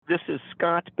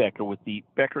Scott Becker with the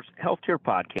Becker's Healthcare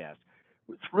Podcast.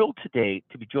 We're thrilled today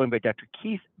to be joined by Dr.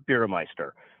 Keith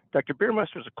Biermeister. Dr.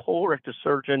 Biermeister is a colorectal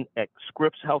surgeon at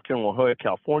Scripps Healthcare in La Jolla,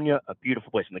 California, a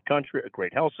beautiful place in the country, a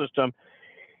great health system.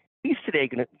 He's today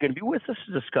going to be with us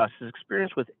to discuss his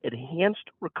experience with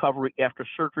enhanced recovery after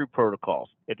surgery protocols.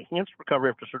 Enhanced recovery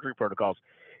after surgery protocols,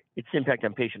 its impact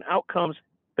on patient outcomes,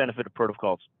 benefit of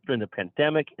protocols during the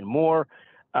pandemic, and more.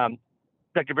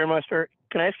 Dr. Biermeister,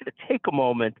 can I ask you to take a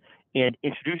moment and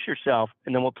introduce yourself,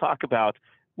 and then we'll talk about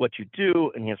what you do,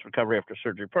 enhanced recovery after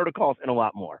surgery protocols, and a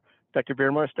lot more. Dr.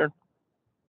 Biermeister?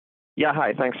 Yeah,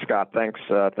 hi. Thanks, Scott. Thanks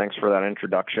for that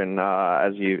introduction.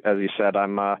 As you said,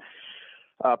 I'm a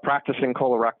practicing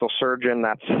colorectal surgeon.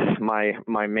 That's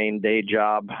my main day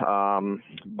job,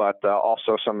 but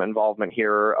also some involvement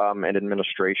here in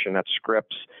administration at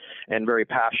Scripps, and very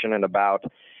passionate about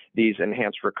these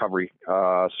enhanced recovery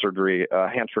after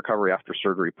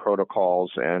surgery protocols,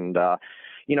 and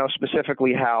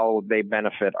specifically how they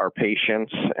benefit our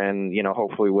patients, and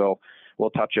hopefully we'll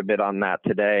touch a bit on that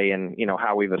today, and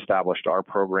how we've established our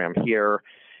program here,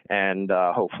 and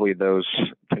hopefully those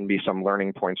can be some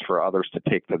learning points for others to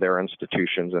take to their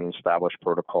institutions and establish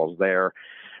protocols there.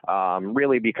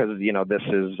 Really, because this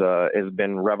has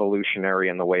been revolutionary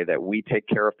in the way that we take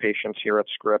care of patients here at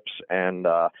Scripps, and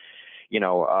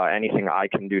anything I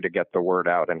can do to get the word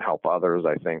out and help others,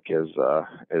 I think is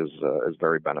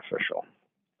very beneficial.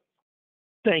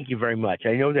 Thank you very much.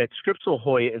 I know that Scripps La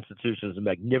Jolla Institution is a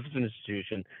magnificent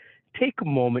institution. Take a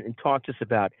moment and talk to us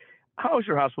about how has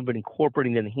your hospital been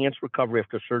incorporating the enhanced recovery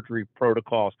after surgery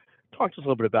protocols. Talk to us a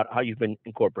little bit about how you've been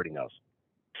incorporating those.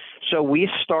 So we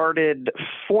started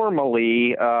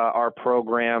formally our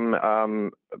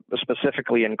program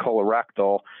specifically in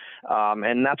colorectal,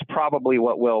 and that's probably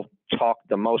what we'll talk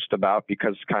the most about,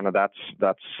 because kind of that's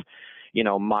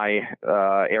my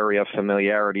area of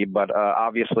familiarity. But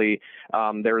obviously,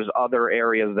 there's other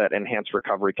areas that enhanced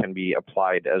recovery can be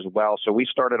applied as well. So we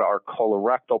started our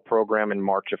colorectal program in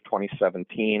March of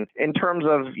 2017. In terms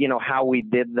of how we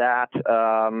did that,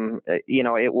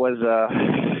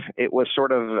 it was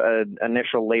sort of an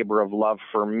initial labor of love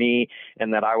for me,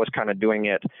 in that I was kind of doing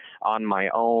it on my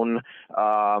own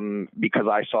because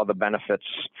I saw the benefits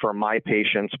for my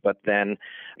patients. But then,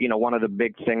 one of the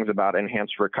big things about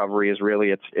enhanced recovery is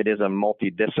really it is a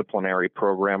multidisciplinary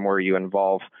program where you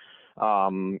involve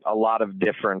a lot of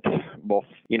different, both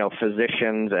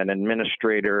physicians and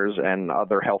administrators and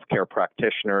other healthcare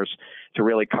practitioners to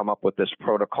really come up with this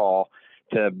protocol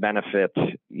to benefit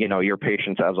your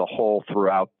patients as a whole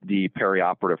throughout the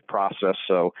perioperative process,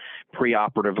 so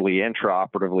preoperatively,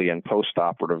 intraoperatively, and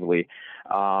postoperatively.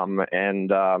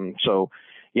 So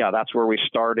that's where we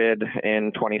started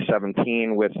in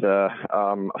 2017 with a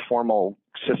formal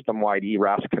system-wide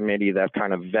ERAS committee that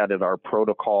kind of vetted our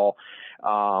protocol.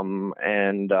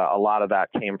 And a lot of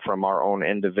that came from our own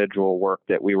individual work,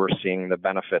 that we were seeing the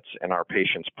benefits in our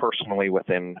patients personally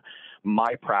within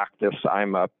my practice.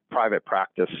 I'm a private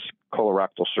practice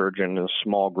colorectal surgeon in a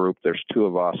small group. There's two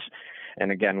of us.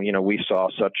 And again, we saw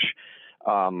such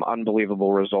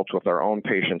unbelievable results with our own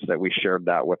patients that we shared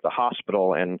that with the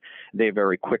hospital, and they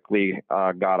very quickly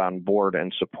got on board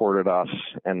and supported us.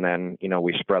 And then,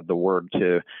 we spread the word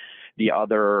to the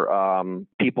other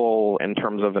people in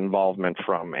terms of involvement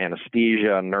from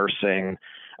anesthesia, nursing,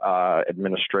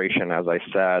 administration, as I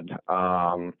said.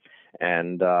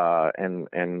 And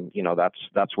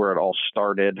that's where it all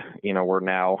started. We're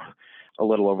now a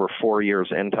little over 4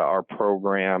 years into our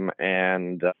program,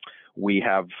 and we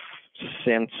have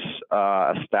since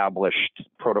established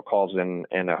protocols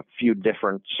in a few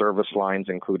different service lines,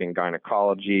 including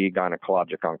gynecology,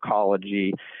 gynecologic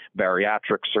oncology,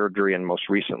 bariatric surgery, and most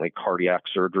recently cardiac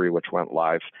surgery, which went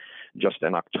live just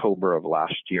in October of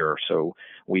last year. So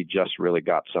we just really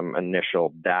got some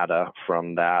initial data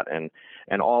from that, and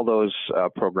all those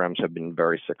programs have been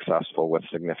very successful with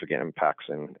significant impacts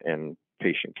in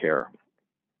patient care.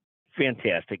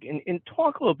 Fantastic. And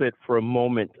talk a little bit for a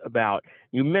moment about,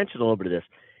 you mentioned a little bit of this,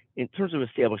 in terms of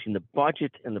establishing the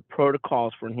budget and the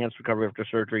protocols for enhanced recovery after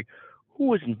surgery. Who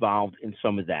was involved in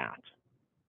some of that?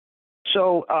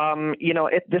 So,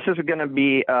 this is going to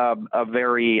be a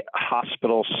very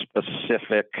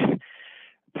hospital-specific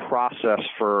process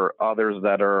for others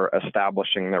that are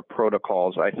establishing their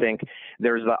protocols. I think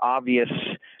there's the obvious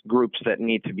groups that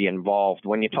need to be involved.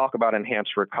 When you talk about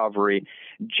enhanced recovery,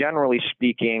 generally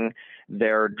speaking,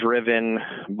 they're driven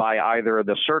by either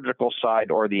the surgical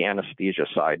side or the anesthesia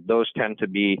side. Those tend to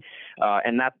be,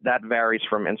 and that varies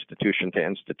from institution to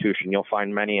institution. You'll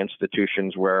find many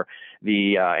institutions where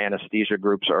the anesthesia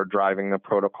groups are driving the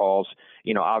protocols.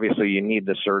 Obviously you need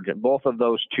the surgeon. Both of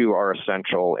those two are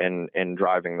essential in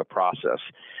driving the process.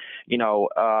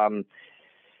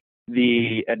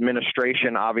 The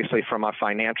administration, obviously, from a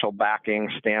financial backing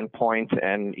standpoint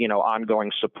and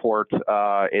ongoing support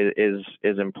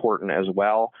is important as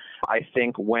well. I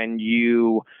think when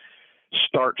you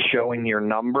start showing your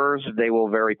numbers, they will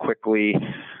very quickly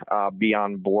be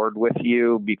on board with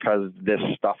you because this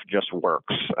stuff just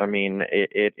works. I mean,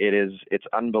 it's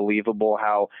unbelievable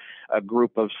how a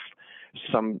group of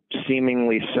some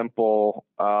seemingly simple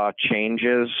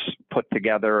changes put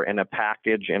together in a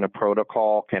package, in a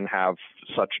protocol, can have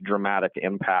such dramatic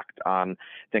impact on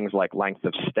things like length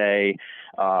of stay,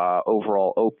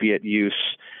 overall opiate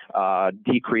use,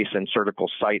 decrease in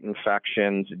surgical site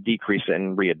infections, decrease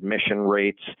in readmission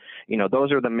rates.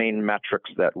 Those are the main metrics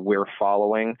that we're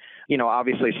following.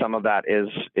 Obviously some of that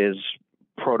is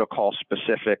protocol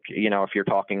specific. If you're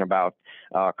talking about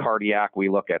cardiac, we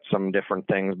look at some different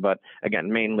things, but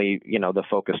again, mainly, the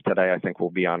focus today, I think,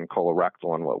 will be on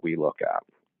colorectal and what we look at.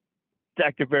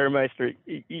 Dr. Barameister,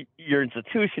 your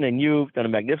institution and you've done a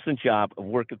magnificent job of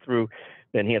working through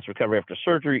the enhanced recovery after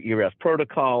surgery, ERAS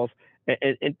protocols,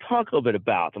 and talk a little bit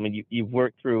about, you've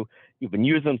been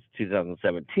using them since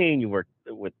 2017, you worked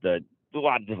with a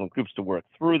lot of different groups to work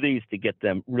through these to get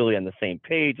them really on the same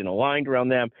page and aligned around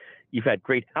them. You've had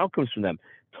great outcomes from them.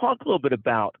 Talk a little bit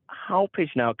about how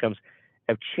patient outcomes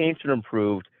have changed and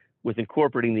improved with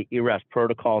incorporating the ERAS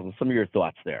protocols and some of your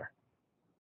thoughts there.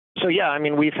 So yeah,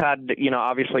 we've had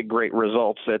obviously great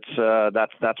results. It's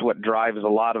that's what drives a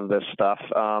lot of this stuff.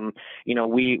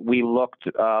 We looked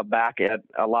back at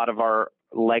a lot of our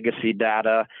legacy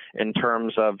data in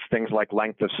terms of things like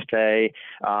length of stay,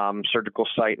 surgical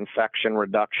site infection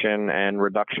reduction, and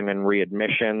reduction in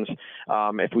readmissions.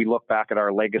 If we look back at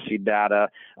our legacy data,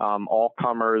 all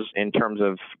comers in terms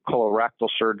of colorectal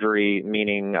surgery,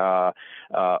 meaning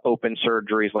open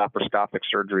surgeries, laparoscopic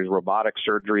surgeries, robotic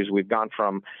surgeries, we've gone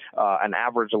from an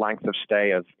average length of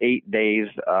stay of 8 days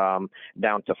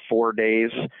down to 4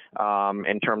 days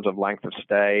in terms of length of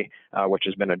stay, which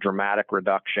has been a dramatic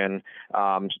reduction.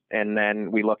 And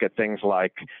then we look at things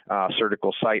like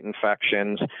surgical site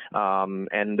infections,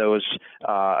 and those,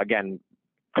 again,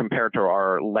 compared to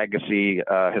our legacy,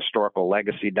 historical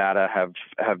legacy data,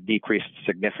 have decreased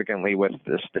significantly, with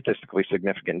statistically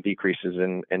significant decreases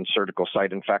in surgical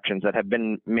site infections that have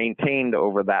been maintained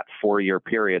over that 4-year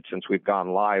period since we've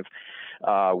gone live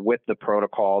with the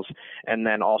protocols, and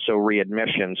then also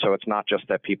readmission. So it's not just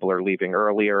that people are leaving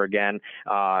earlier again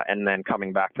and then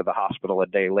coming back to the hospital a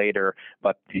day later,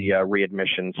 but the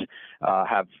readmissions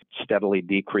have steadily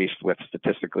decreased with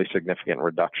statistically significant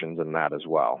reductions in that as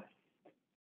well.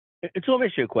 And so let me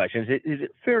ask you a question. Is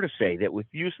it fair to say that with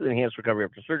use of the enhanced recovery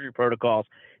after surgery protocols,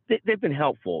 they've been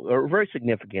helpful or very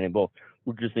significant in both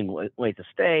reducing length of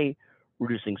stay,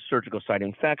 reducing surgical site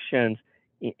infections,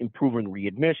 improving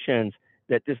readmissions,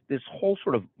 that this whole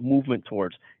sort of movement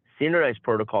towards standardized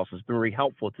protocols has been very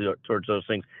helpful towards those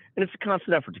things, and it's a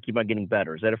constant effort to keep on getting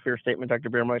better. Is that a fair statement, Dr.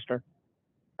 Barameister?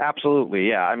 Absolutely,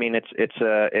 yeah. It's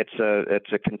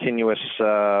a continuous,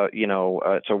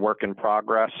 it's a work in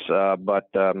progress, but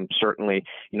certainly,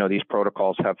 these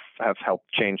protocols have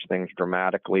helped change things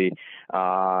dramatically,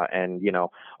 and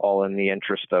all in the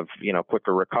interest of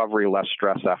quicker recovery, less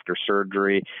stress after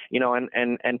surgery,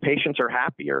 and patients are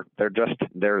happier.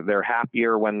 They're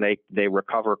happier when they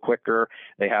recover quicker,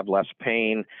 they have less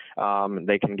pain,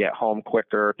 they can get home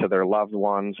quicker to their loved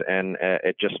ones, and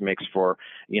it just makes for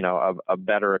a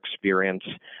better experience,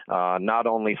 not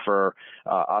only for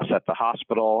us at the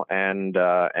hospital and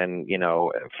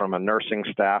from a nursing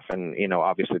staff and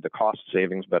obviously the cost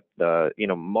savings, but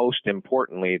most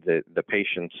importantly the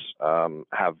patients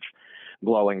have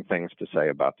glowing things to say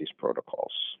about these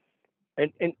protocols.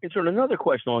 And sort of another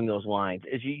question along those lines,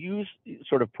 as you use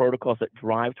sort of protocols that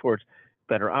drive towards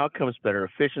better outcomes, better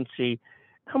efficiency,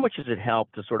 how much does it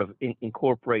help to sort of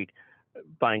incorporate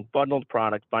buying bundled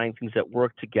products, buying things that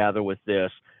work together with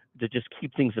this to just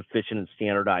keep things efficient and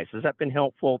standardized? Has that been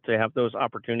helpful to have those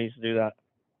opportunities to do that?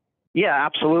 Yeah,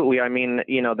 absolutely. I mean,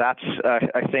 that's,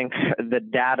 I think the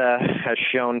data has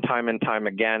shown time and time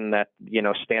again that,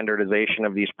 standardization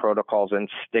of these protocols and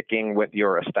sticking with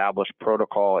your established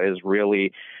protocol is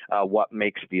really what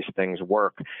makes these things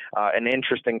work. An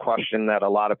interesting question that a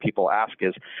lot of people ask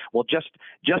is, well, just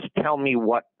tell me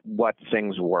what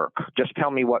things work. Just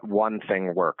tell me what one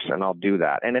thing works and I'll do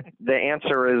that. And the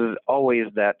answer is always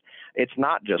that it's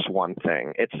not just one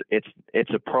thing.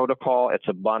 It's a protocol, it's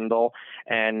a bundle,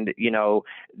 and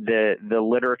the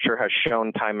literature has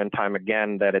shown time and time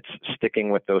again that it's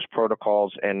sticking with those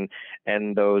protocols and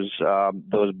those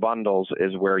bundles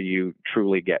is where you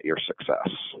truly get your success.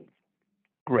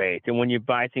 Great. And when you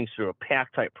buy things through a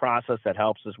pack type process, that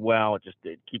helps as well.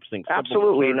 It keeps things simple.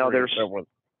 Absolutely.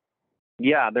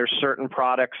 There's certain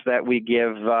products that we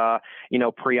give,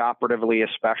 preoperatively,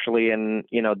 especially, and,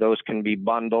 those can be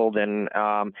bundled and,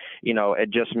 it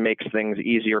just makes things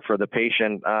easier for the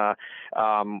patient.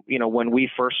 When we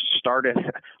first started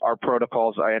our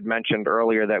protocols, I had mentioned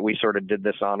earlier that we sort of did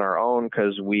this on our own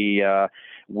because we saw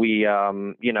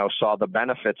the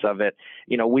benefits of it.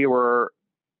 We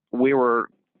were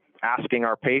asking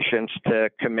our patients to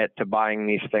commit to buying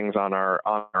these things on our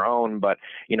own, but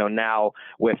now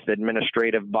with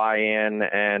administrative buy-in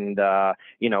and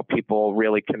people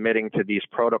really committing to these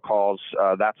protocols,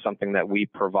 that's something that we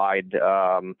provide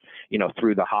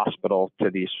through the hospital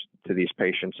to these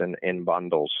patients in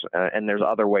bundles, and there's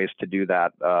other ways to do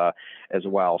that as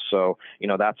well. So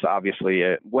that's obviously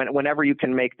whenever you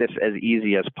can make this as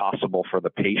easy as possible for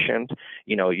the patient,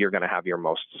 you're going to have your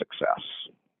most success.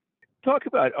 Talk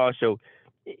about also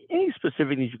any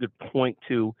specific things you could point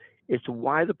to as to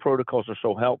why the protocols are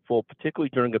so helpful,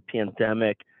 particularly during a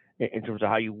pandemic, in terms of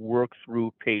how you work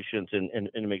through patients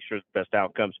and make sure it's best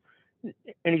outcomes.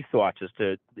 Any thoughts as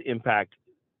to the impact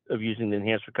of using the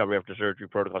enhanced recovery after surgery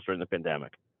protocols during the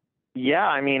pandemic? Yeah,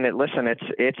 I mean,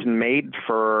 it's made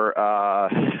for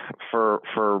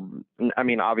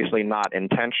obviously not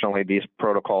intentionally. These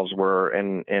protocols were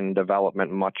in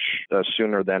development much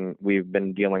sooner than we've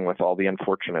been dealing with all the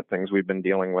unfortunate things we've been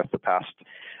dealing with the past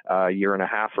year and a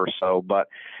half or so. But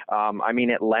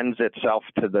it lends itself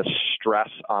to the stress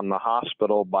on the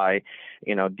hospital by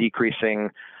decreasing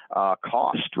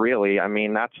cost, really. I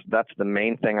mean, that's the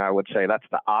main thing I would say. That's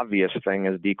the obvious thing,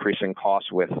 is decreasing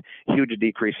costs with huge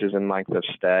decreases in length of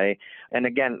stay. And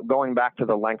again, going back to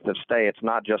the length of stay, it's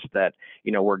not just that,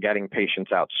 we're getting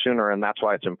patients out sooner, and that's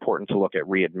why it's important to look at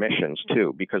readmissions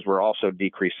too, because we're also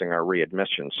decreasing our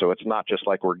readmissions. So it's not just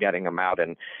like we're getting them out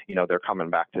and, they're coming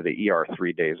back to the ER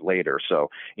 3 days later. So,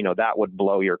 that would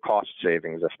blow your cost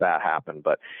savings if that happened.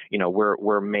 But,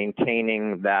 we're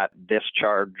maintaining that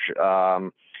discharge,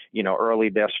 early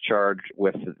discharge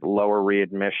with lower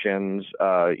readmissions,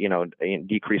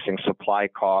 decreasing supply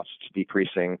costs,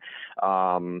 decreasing,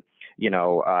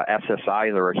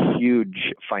 SSIs are a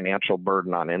huge financial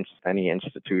burden on any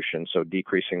institution. So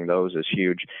decreasing those is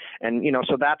huge. And,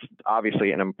 so that's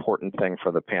obviously an important thing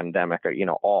for the pandemic.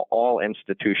 All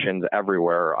institutions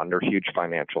everywhere are under huge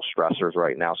financial stressors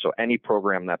right now. So any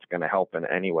program that's going to help in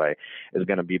any way is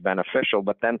going to be beneficial.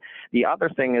 But then the other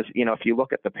thing is, if you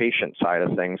look at the patient side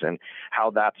of things and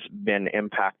how that's been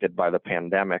impacted by the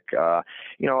pandemic, a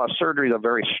surgery is a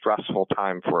very stressful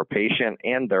time for a patient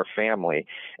and their family.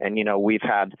 And, we've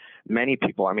had many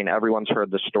people, everyone's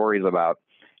heard the stories about,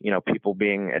 people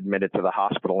being admitted to the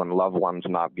hospital and loved ones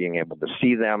not being able to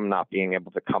see them, not being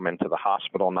able to come into the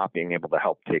hospital, not being able to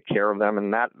help take care of them.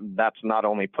 And that's not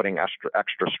only putting extra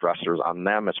stressors on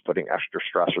them, it's putting extra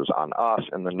stressors on us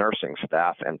and the nursing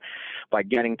staff. And by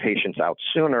getting patients out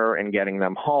sooner and getting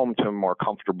them home to a more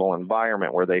comfortable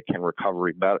environment where they can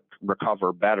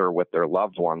recover better with their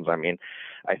loved ones,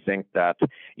 I think that,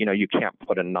 you can't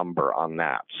put a number on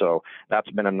that. So that's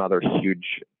been another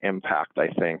huge impact, I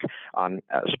think, on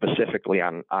specifically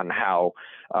on how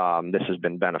this has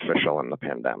been beneficial in the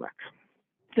pandemic.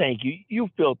 Thank you.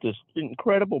 You've built this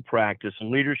incredible practice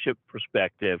and leadership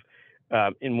perspective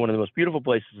in one of the most beautiful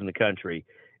places in the country.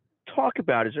 Talk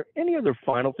about, is there any other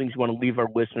final things you want to leave our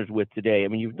listeners with today?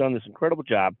 You've done this incredible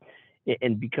job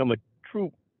and become a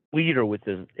true leader with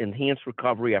the enhanced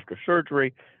recovery after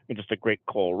surgery and just a great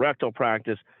colorectal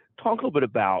practice. Talk a little bit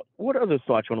about what other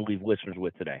thoughts you want to leave listeners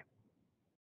with today.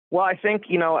 Well, I think,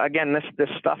 again, this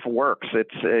stuff works.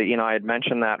 It's, I had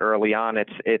mentioned that early on.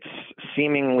 It's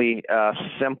seemingly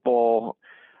simple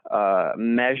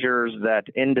measures that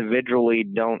individually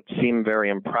don't seem very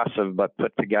impressive, but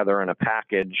put together in a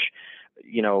package,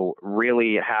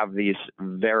 really have these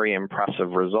very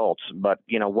impressive results. But,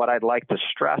 what I'd like to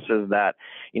stress is that,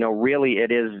 really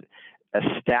it is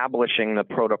establishing the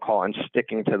protocol and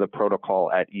sticking to the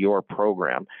protocol at your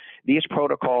program. these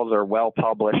protocols are well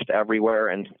published everywhere.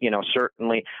 And,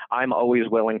 certainly I'm always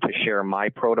willing to share my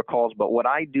protocols, but what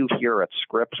I do here at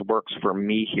Scripps works for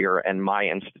me here and my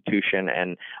institution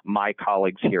and my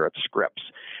colleagues here at Scripps.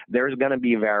 There's going to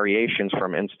be variations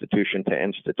from institution to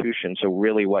institution. So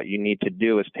really what you need to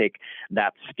do is take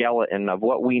that skeleton of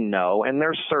what we know, and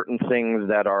there's certain things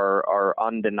that are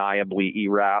undeniably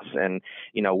ERAS, and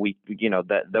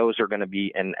that those are going to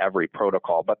be in every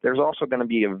protocol, but there's also going to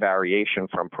be a variation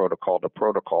from protocol to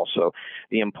protocol. So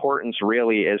the importance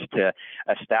really is to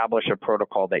establish a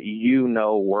protocol that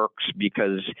works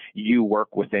because you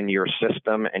work within your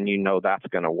system and that's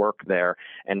going to work there,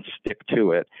 and stick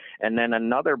to it. And then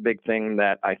another big thing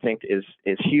that I think is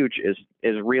huge is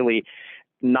really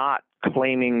not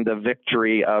claiming the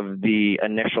victory of the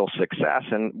initial success,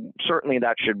 and certainly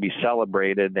that should be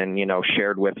celebrated and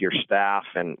shared with your staff,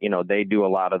 and they do a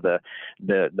lot of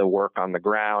the work on the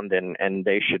ground, and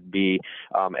they should be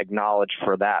acknowledged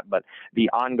for that. But the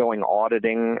ongoing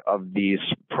auditing of these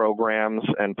programs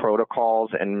and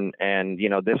protocols, and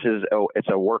it's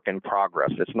a work in progress.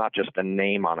 It's not just a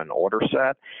name on an order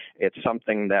set. It's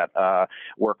something that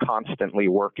we're constantly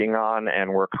working on,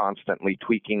 and we're constantly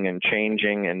tweaking and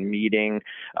changing and meeting. You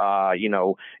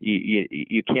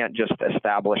can't just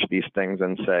establish these things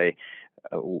and say,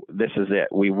 this is it,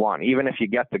 we won. Even if you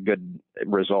get the good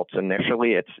results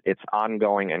initially, it's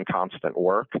ongoing and constant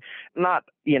work. Not,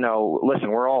 listen,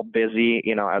 we're all busy,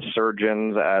 as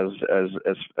surgeons, as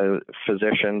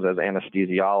physicians, as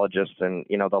anesthesiologists, and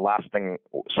the last thing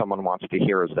someone wants to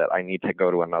hear is that I need to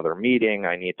go to another meeting,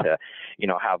 I need to,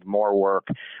 have more work.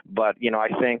 But I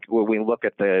think when we look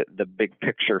at the big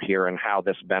picture here and how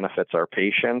this benefits our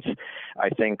patients, I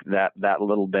think that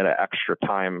little bit of extra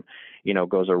time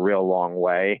goes a real long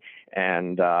way.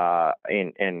 And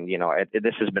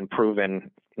this has been proven,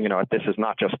 this is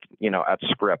not just, at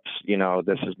Scripps,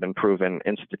 this has been proven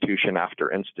institution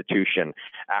after institution,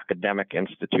 academic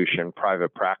institution,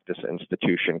 private practice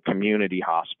institution, community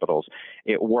hospitals.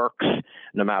 It works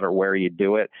no matter where you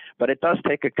do it, but it does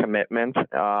take a commitment,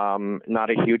 not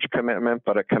a huge commitment,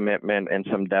 but a commitment and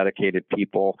some dedicated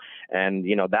people. And,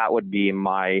 that would be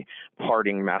my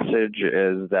parting message,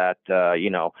 is that,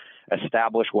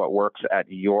 establish what works at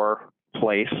your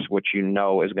place, which is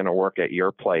going to work at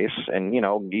your place, and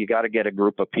you got to get a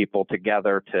group of people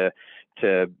together to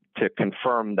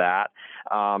confirm that,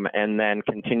 and then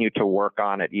continue to work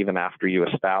on it even after you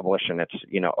establish. And it's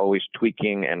always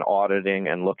tweaking and auditing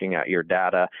and looking at your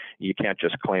data. You can't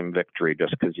just claim victory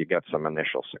just because you get some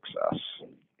initial success.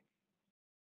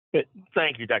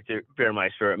 Thank you, Dr.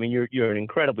 Beermeister. I mean, you're an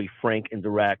incredibly frank and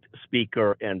direct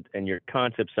speaker, and your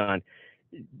concepts on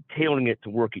tailoring it to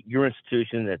work at your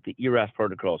institution, that the ERAS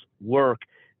protocols work,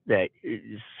 that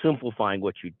is simplifying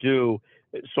what you do.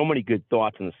 So many good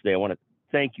thoughts on this today. I want to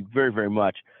thank you very, very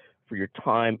much for your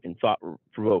time and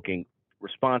thought-provoking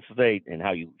response today and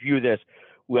how you view this.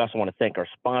 We also want to thank our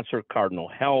sponsor, Cardinal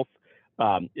Health.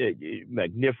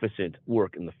 Magnificent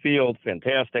work in the field,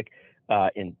 fantastic.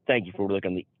 And thank you for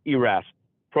looking at the ERAS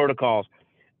protocols.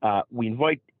 We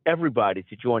invite everybody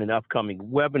to join an upcoming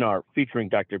webinar featuring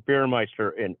Dr.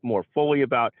 Beermeister and more fully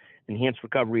about enhanced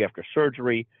recovery after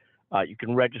surgery. You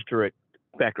can register at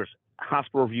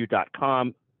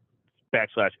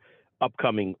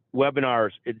beckershospitalreview.com/upcoming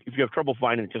webinars. If you have trouble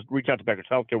finding it, just reach out to Becker's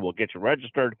Healthcare. We'll get you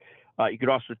registered. You could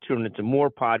also tune into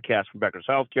more podcasts from Becker's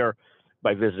Healthcare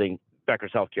by visiting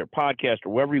Becker's Healthcare Podcast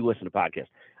or wherever you listen to podcasts.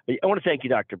 I want to thank you,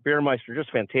 Dr. Beermeister, just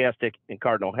fantastic, and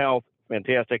Cardinal Health,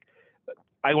 fantastic.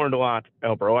 I learned a lot. I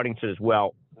hope our audience did as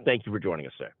well. Thank you for joining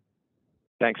us today.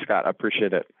 Thanks, Scott. I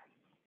appreciate it.